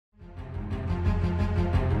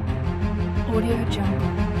Audio Jungle.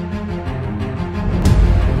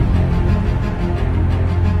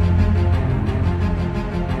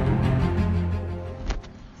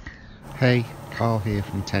 Hey, Carl here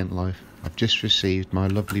from Tent Life. I've just received my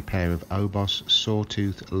lovely pair of Oboz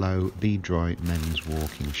Sawtooth Low BDRY men's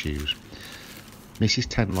walking shoes. Mrs.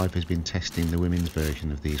 Tent Life has been testing the women's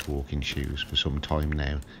version of these walking shoes for some time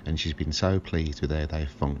now, and she's been so pleased with how they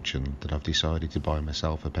function that I've decided to buy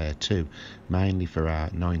myself a pair too, mainly for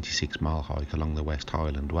our 96-mile hike along the West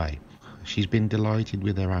Highland Way. She's been delighted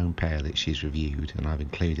with her own pair that she's reviewed, and I've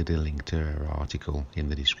included a link to her article in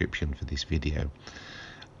the description for this video.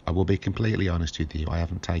 I will be completely honest with you, I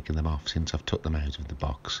haven't taken them off since I've took them out of the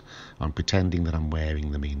box. I'm pretending that I'm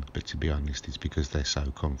wearing them in, but to be honest it's because they're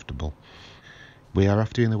so comfortable. We are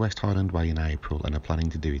off doing the West Highland Way in April and are planning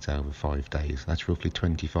to do it over 5 days. That's roughly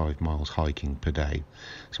 25 miles hiking per day.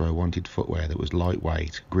 So I wanted footwear that was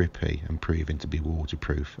lightweight, grippy and proven to be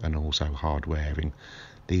waterproof and also hard wearing.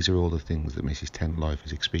 These are all the things that Mrs. Tent Life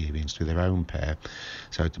has experienced with her own pair,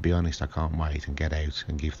 so to be honest I can't wait and get out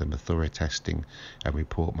and give them a thorough testing and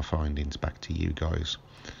report my findings back to you guys.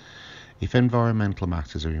 If environmental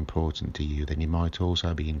matters are important to you, then you might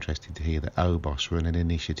also be interested to hear that Oboz run an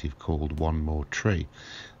initiative called One More Tree.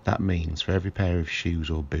 That means for every pair of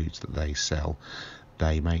shoes or boots that they sell,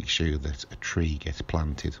 they make sure that a tree gets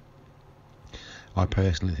planted. I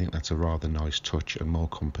personally think that's a rather nice touch, and more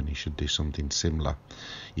companies should do something similar.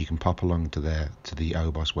 You can pop along to the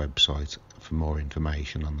Oboz website for more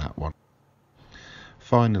information on that one.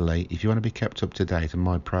 Finally, if you want to be kept up to date on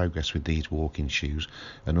my progress with these walking shoes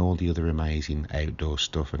and all the other amazing outdoor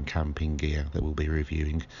stuff and camping gear that we'll be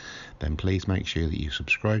reviewing, then please make sure that you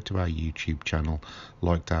subscribe to our YouTube channel,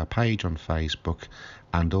 liked our page on Facebook,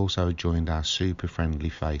 and also joined our super friendly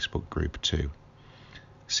Facebook group too.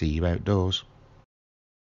 See you outdoors.